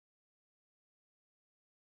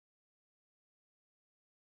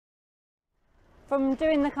From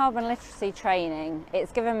doing the carbon literacy training,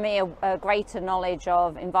 it's given me a greater knowledge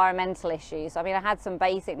of environmental issues. I mean, I had some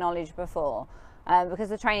basic knowledge before, because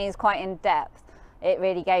the training is quite in depth. It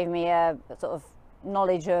really gave me a sort of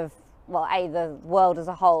knowledge of, well, the world as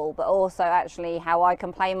a whole, but also actually how I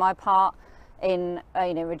can play my part in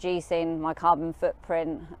reducing my carbon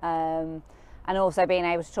footprint, and also being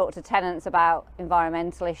able to talk to tenants about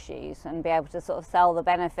environmental issues and be able to sort of sell the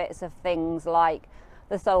benefits of things like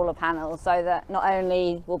the solar panels, so that not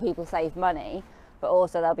only will people save money, but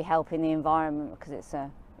also they'll be helping the environment because it's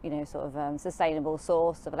a sustainable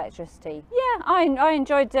source of electricity. Yeah, I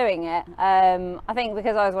enjoyed doing it. I think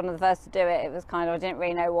because I was one of the first to do it, it was kind of, I didn't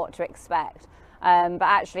really know what to expect. But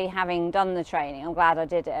actually having done the training, I'm glad I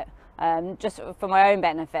did it. Just for my own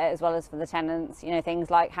benefit as well as for the tenants,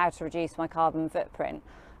 things like how to reduce my carbon footprint.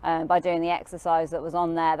 By doing the exercise that was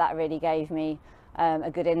on there, that really gave me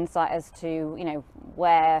a good insight as to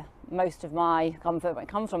where most of my carbon footprint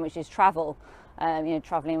comes from, which is travel.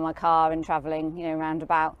 Travelling in my car and travelling round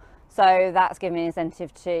about. So that's given me an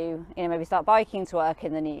incentive to maybe start biking to work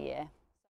in the new year.